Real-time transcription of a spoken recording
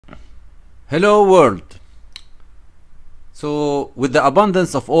Hello world. So with the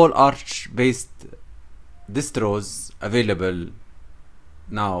abundance of all Arch based distros available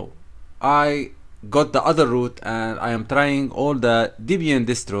now, I got the other route and I am trying all the Debian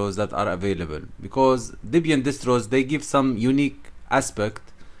distros that are available, because Debian distros, they give some unique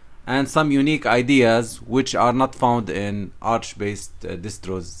aspect and some unique ideas which are not found in Arch based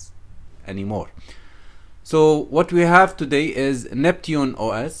distros anymore. So what we have today is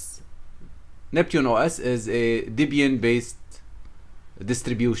NeptuneOs. NeptuneOs is a Debian based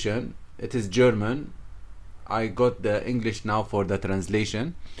distribution. It is German. I got the English now for the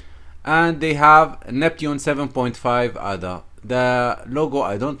translation. And they have Neptune 7.5 ADA. The logo,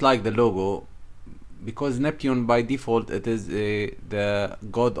 I don't like the logo, because Neptune by default it is the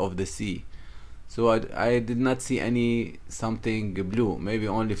god of the sea. So I did not see any something blue, maybe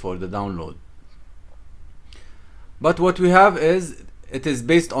only for the download. But what we have is, it is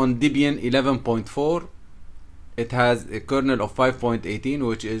based on Debian 11.4. It has a kernel of 5.18,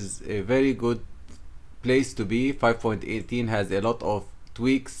 which is a very good place to be. 5.18 has a lot of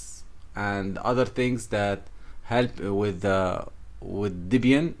tweaks and other things that help with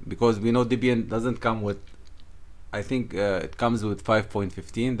Debian, because we know Debian doesn't come with, I think it comes with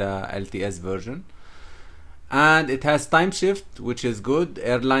 5.15, the LTS version. And it has time shift, which is good.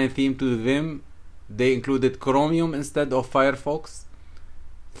 Airline theme to Vim. They included Chromium instead of Firefox.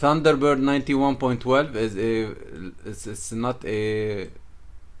 Thunderbird 91.12 is it's not a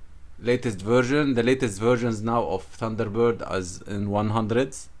latest version. The latest versions now of Thunderbird is in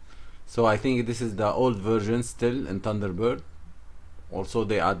 100s. So I think this is the old version still in Thunderbird. Also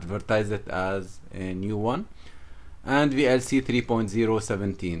they advertise it as a new one. And VLC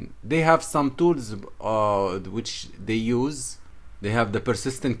 3.017. They have some tools which they use. They have the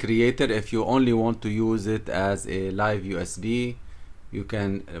persistent creator. If you only want to use it as a live USB, you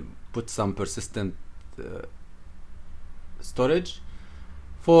can put some persistent storage.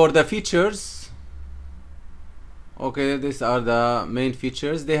 For the features, okay, these are the main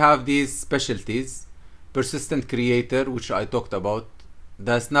features. They have these specialties: persistent creator, which I talked about,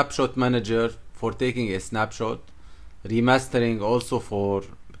 the snapshot manager for taking a snapshot, remastering also for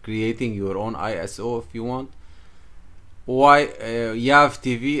creating your own ISO if you want. YAV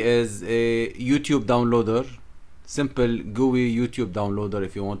TV is a YouTube downloader, simple GUI YouTube downloader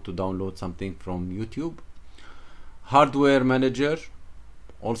if you want to download something from YouTube. Hardware manager,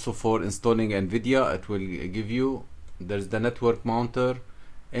 also for installing NVIDIA, it will give you. There's the network mounter,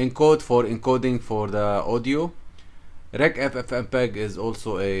 encode for encoding for the audio. RecFFmpeg is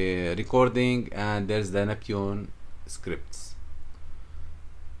also a recording, and there's the Neptune scripts.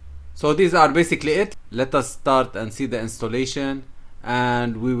 So these are basically it. Let us start and see the installation,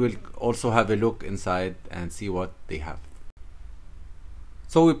 and we will also have a look inside and see what they have.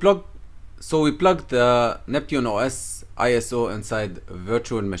 So we plugged the NeptuneOs ISO inside a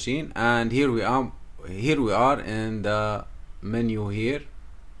virtual machine, and here we are in the menu here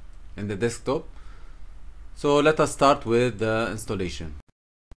in the desktop. So let us start with the installation.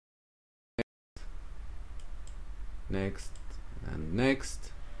 Next and next.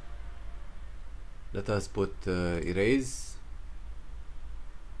 Let us put erase.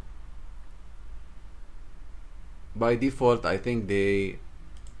 By default, I think they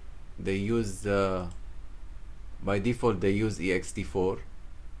use by default they use ext4.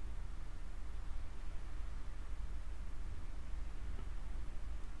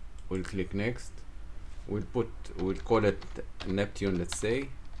 We'll click next. We'll call it Neptune, let's say,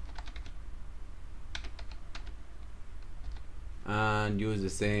 and use the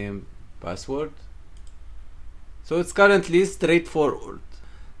same password. So it's currently straightforward.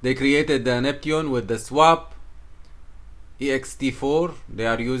 They created the Neptune with the swap ext4 they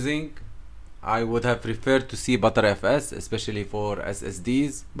are using. I would have preferred to see ButterFS, especially for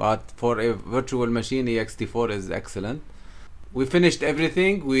SSDs, but for a virtual machine, ext4 is excellent. We finished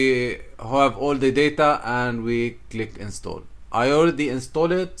everything. We have all the data, and we click install. I already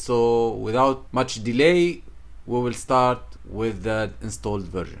installed it, so without much delay, we will start with the installed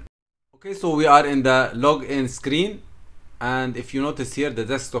version. Okay, so we are in the login screen, and if you notice here, the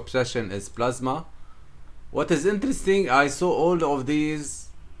desktop session is Plasma. What is interesting, I saw all of these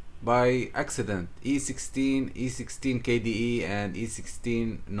by accident: E16, E16 KDE, and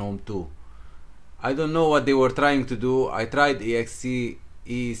E16 GNOME2. I don't know what they were trying to do. I tried E16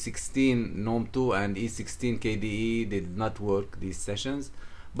 GNOME2 and E16 KDE. They did not work, these sessions.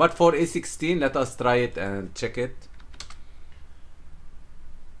 But for E16, let us try it and check it.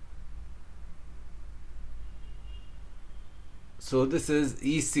 So this is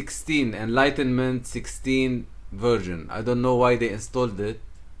E16 Enlightenment 16 version. I don't know why they installed it.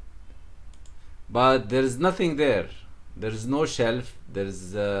 but there's nothing there. There's no shelf.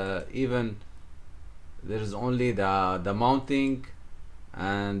 There's there's only the mounting,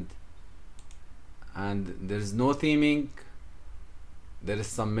 and there's no theming. There is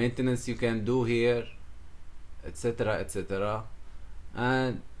some maintenance you can do here, etc., etc.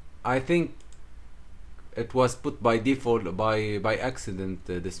 And I think it was put by default by accident,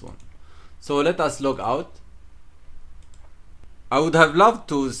 this one. So let us log out. I would have loved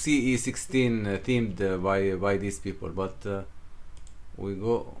to see E16 themed by these people, but we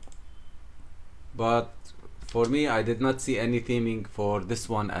go. But for me, I did not see any theming for this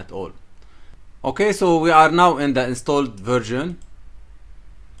one at all. Okay, so we are now in the installed version.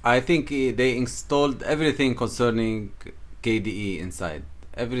 I think they installed everything concerning KDE inside.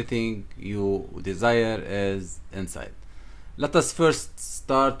 Everything you desire is inside. Let us first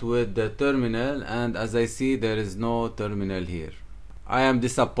start with the terminal, and as I see, there is no terminal here. I am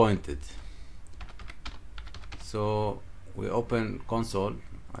disappointed. So we open console.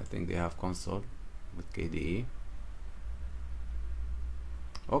 I think they have console with KDE.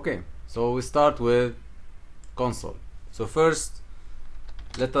 Okay, so we start with console. So first,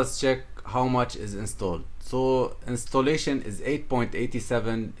 let us check how much is installed. So installation is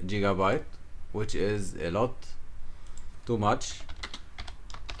 8.87 gigabyte, which is a lot, too much.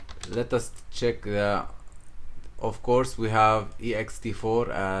 Let us check the, of course we have ext4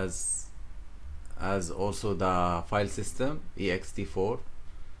 as also the file system, ext4,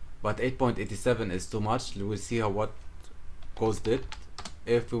 but 8.87 is too much. We'll see what caused it.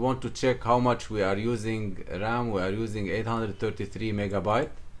 If we want to check how much we are using RAM, we are using 833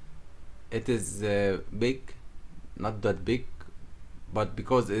 megabyte. It is big, not that big, but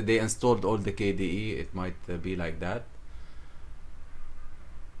because they installed all the KDE, it might be like that.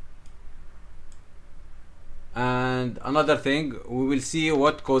 And another thing, we will see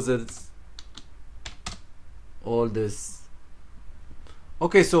what causes all this.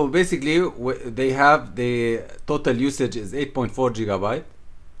 Okay, so basically they have the total usage is 8.4 gigabyte.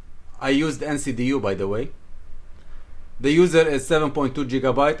 I used NCDU, by the way. The user is 7.2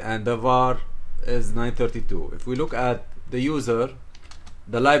 gigabyte and the var is 932. If we look at the user,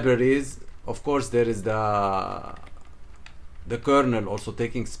 the libraries, of course there is the kernel also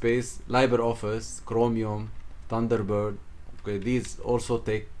taking space, LibreOffice, Chromium, Thunderbird. Okay, these also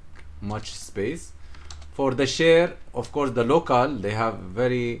take much space. For the share, of course, the local, they have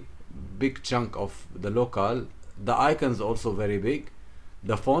very big chunk of the local. The icons also very big,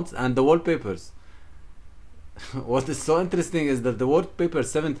 the fonts and the wallpapers. What is so interesting is that the wallpaper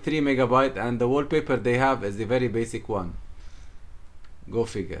 73 megabyte and the wallpaper they have is a very basic one. Go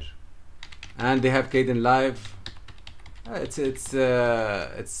figure. And they have Kdenlive.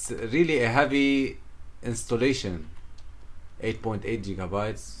 It's really a heavy installation. 8.8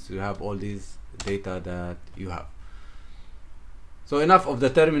 gigabytes. So you have all these data that you have. So enough of the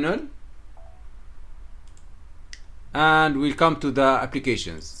terminal, and we'll come to the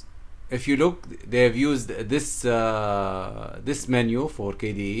applications. If you look, they have used this this menu for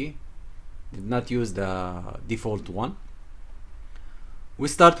KDE, did not use the default one. We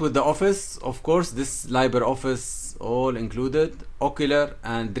start with the Office, of course, this LibreOffice all included, Ocular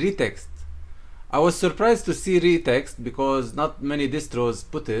and Retext. I was surprised to see Retext because not many distros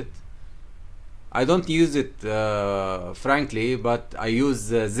put it. I don't use it frankly, but I use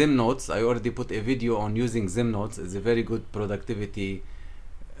Zimnotes. I already put a video on using Zimnotes. It's a very good productivity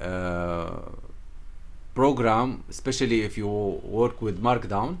program, especially if you work with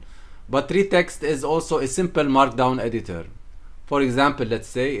Markdown. But Retext is also a simple Markdown editor. For example, let's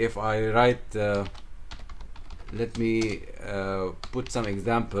say if I write, let me put some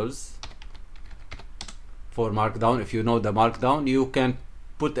examples for Markdown. If you know the Markdown, you can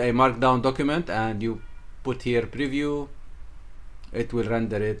put a Markdown document and you put here preview. It will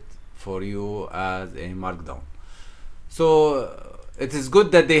render it for you as a Markdown. So it is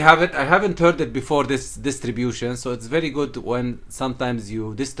good that they have it. I haven't heard it before, this distribution, so it's very good when sometimes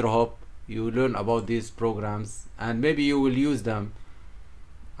you distro hop, you learn about these programs and maybe you will use them.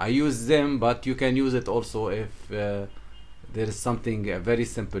 I use them, but you can use it also if there is something very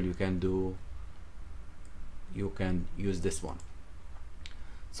simple you can do. You can use this one.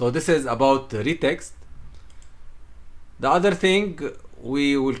 So this is about Retext. The other thing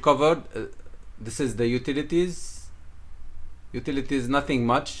we will cover, this is the utilities. Utilities, nothing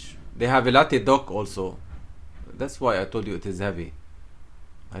much. They have a latte dock also. That's why I told you it is heavy.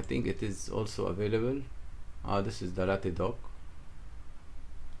 I think it is also available. This is the latte dock.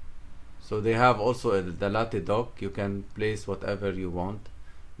 So they have also the latte dock. You can place whatever you want.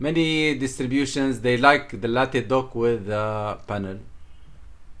 Many distributions, they like the latte dock with the panel.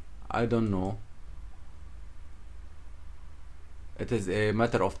 I don't know. It is a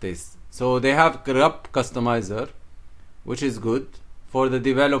matter of taste. So they have grub customizer, which is good for the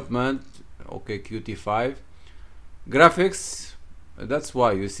development. Okay, Qt5 graphics. That's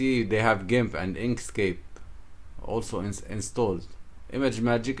why you see they have GIMP and Inkscape also installed.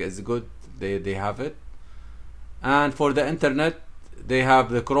 ImageMagick is good. They have it. And for the internet, they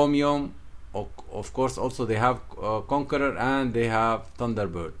have the Chromium. Of course, also they have Conqueror, and they have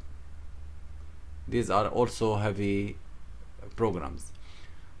Thunderbird. These are also heavy programs.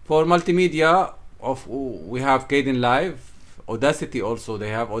 For multimedia, we have Kdenlive, Audacity also. They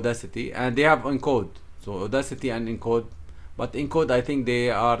have Audacity, and they have Encode. So Audacity and Encode, but Encode, I think they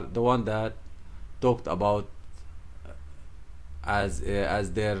are the one that talked about as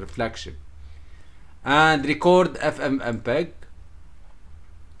their flagship. And Record FM MPEG.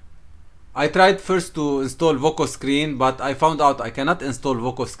 I tried first to install VocoScreen, but I found out I cannot install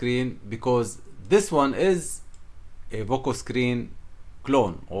VocoScreen because this one is a VocoScreen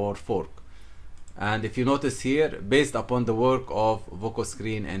clone or fork. And if you notice here, based upon the work of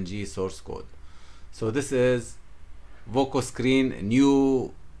VocoScreen NG source code. So this is VocoScreen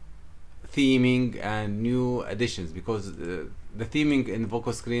new theming and new additions, because the theming in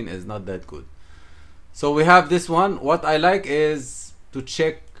VocoScreen is not that good. So we have this one. What I like is to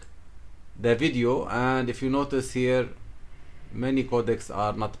check the video, and if you notice here, many codecs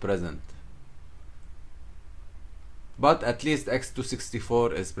are not present, but at least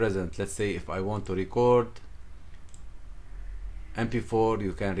X264 is present. Let's say if I want to record MP4,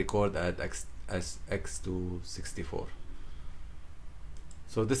 you can record at X264.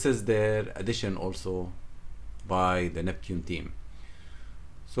 So this is their addition also by the Neptune team.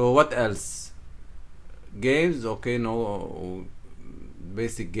 So what else? Games, okay, no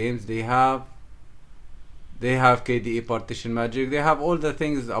basic games. They have KDE Partition Magic. They have all the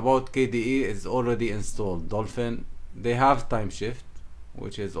things about KDE is already installed. Dolphin. They have Time Shift,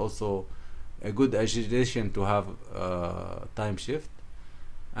 which is also a good addition to have Time Shift.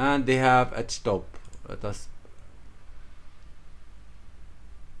 And they have HTOP. Let us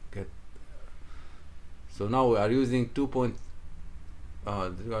get. So now we are using we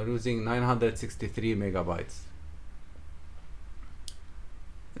are using 963 megabytes.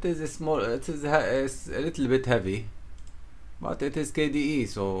 It is a small. It is a little bit heavy, but it is KDE,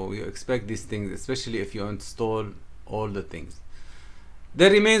 so you expect these things, especially if you install all the things. There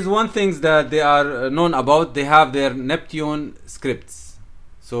remains one thing that they are known about. They have their Neptune scripts.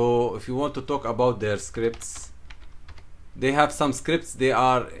 So if you want to talk about their scripts, they have some scripts. They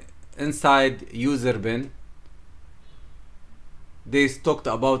are inside user bin. They talked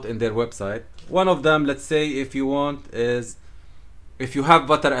about in their website. One of them, let's say, if you want, is if you have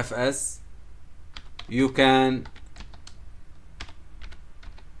ButterFS, you can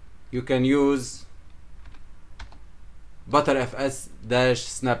use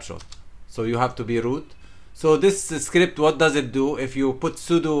ButterFS-snapshot. So you have to be root. So this script, what does it do? If you put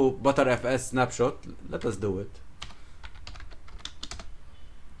sudo ButterFS-snapshot, let us do it.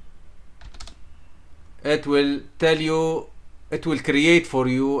 It will tell you, it will create for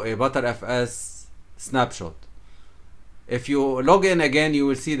you a ButterFS snapshot. If you log in again, you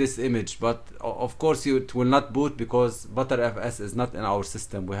will see this image, but of course it will not boot because ButterFS is not in our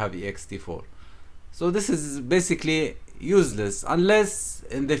system. We have ext4. So this is basically useless unless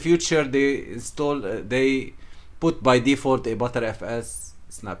in the future they put by default a ButterFS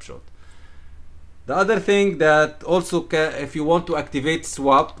snapshot. The other thing that also if you want to activate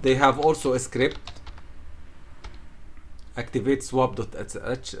swap, they have also a script, activate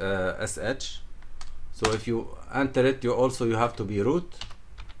swap.sh. So if you enter it, you have to be root.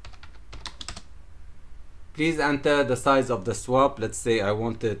 Please enter the size of the swap. Let's say I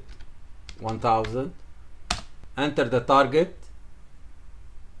want it 1000. Enter the target.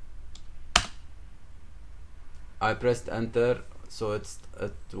 I pressed enter, so it's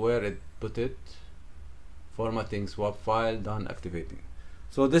at where it put it. Formatting swap file, done, activating.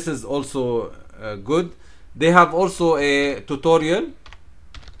 So this is also good. They have also a tutorial.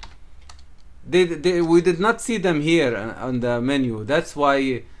 We did not see them here on the menu. That's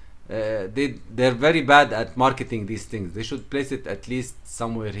why they're very bad at marketing these things. They should place it at least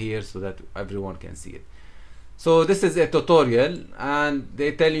somewhere here so that everyone can see it. So this is a tutorial, and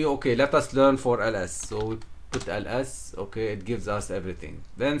they tell you, okay, let us learn for ls. So we put ls, okay, it gives us everything.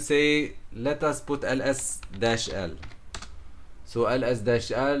 Then say, let us put ls-l. So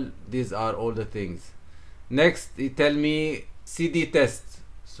ls-l, these are all the things. Next, they tell me cd test.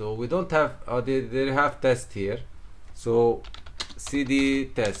 So we don't have, they have test here. So cd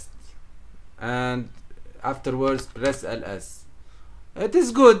test, and afterwards press ls. It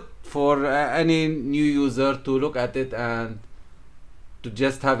is good for any new user to look at it and to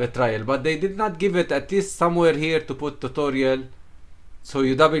just have a trial, but they did not give it at least somewhere here to put tutorial, so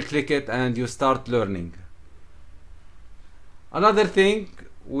you double click it and you start learning. Another thing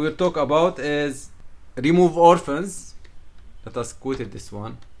we'll talk about is remove orphans. Let us quit this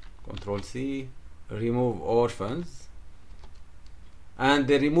one, Control C, remove orphans, and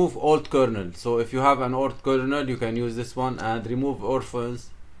they remove old kernel. So if you have an old kernel, you can use this one, and remove orphans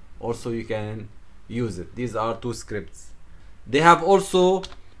also you can use it. These are two scripts. They have also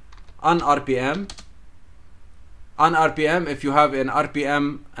an RPM. An RPM, if you have an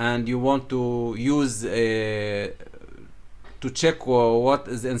RPM and you want to use to check what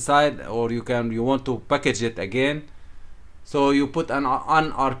is inside, or you want to package it again, so you put an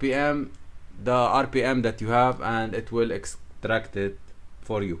RPM, the RPM that you have, and it will extract it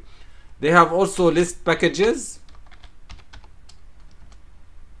for you. They have also list packages.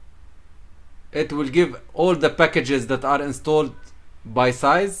 It will give all the packages that are installed by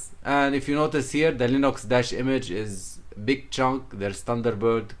size, and if you notice here, the Linux dash image is big chunk. There's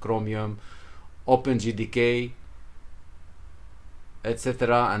Thunderbird, Chromium, OpenGDK,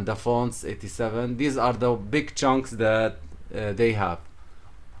 etc., and the fonts 87. These are the big chunks that they have.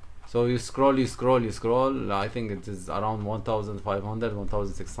 So you scroll, I think it is around 1500,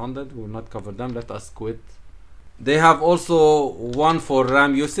 1600. We will not cover them. Let us quit. They have also one for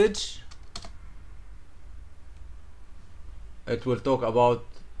RAM usage. It will talk about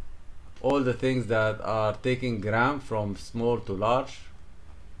all the things that are taking RAM from small to large.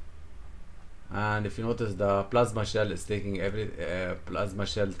 And if you notice, the plasma shell is taking every plasma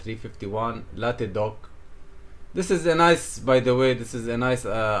shell 351, Latidoc. This is a nice, by the way, this is a nice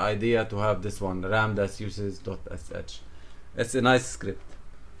idea to have this one, ram-usage.sh. It's a nice script.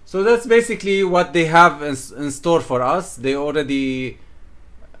 So that's basically what they have in store for us. They already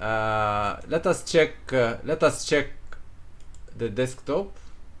let us check the desktop,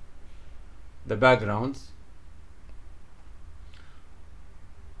 the backgrounds.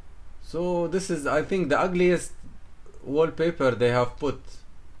 So this is, I think, the ugliest wallpaper they have put.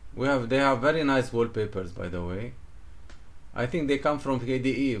 They have very nice wallpapers, by the way. I think they come from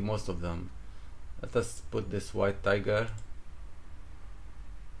KDE, most of them. Let us put this white tiger.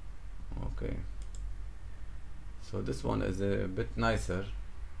 Okay. So this one is a bit nicer.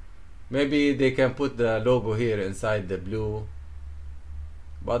 Maybe they can put the logo here inside the blue,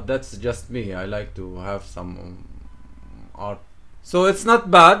 but that's just me. I like to have some art. So it's not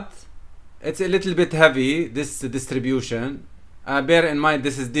bad. It's a little bit heavy, this distribution. Bear in mind,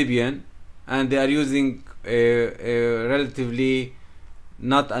 this is Debian, and they are using a relatively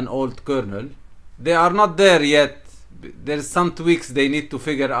not an old kernel. They are not there yet. There's some tweaks they need to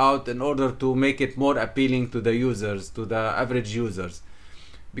figure out in order to make it more appealing to the users, to the average users,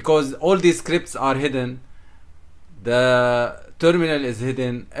 because all these scripts are hidden. The terminal is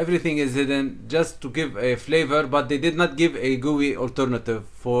hidden, everything is hidden, just to give a flavor, but they did not give a GUI alternative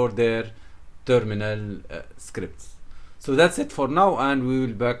for their terminal scripts. So that's it for now, and we will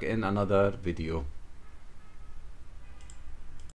be back in another video.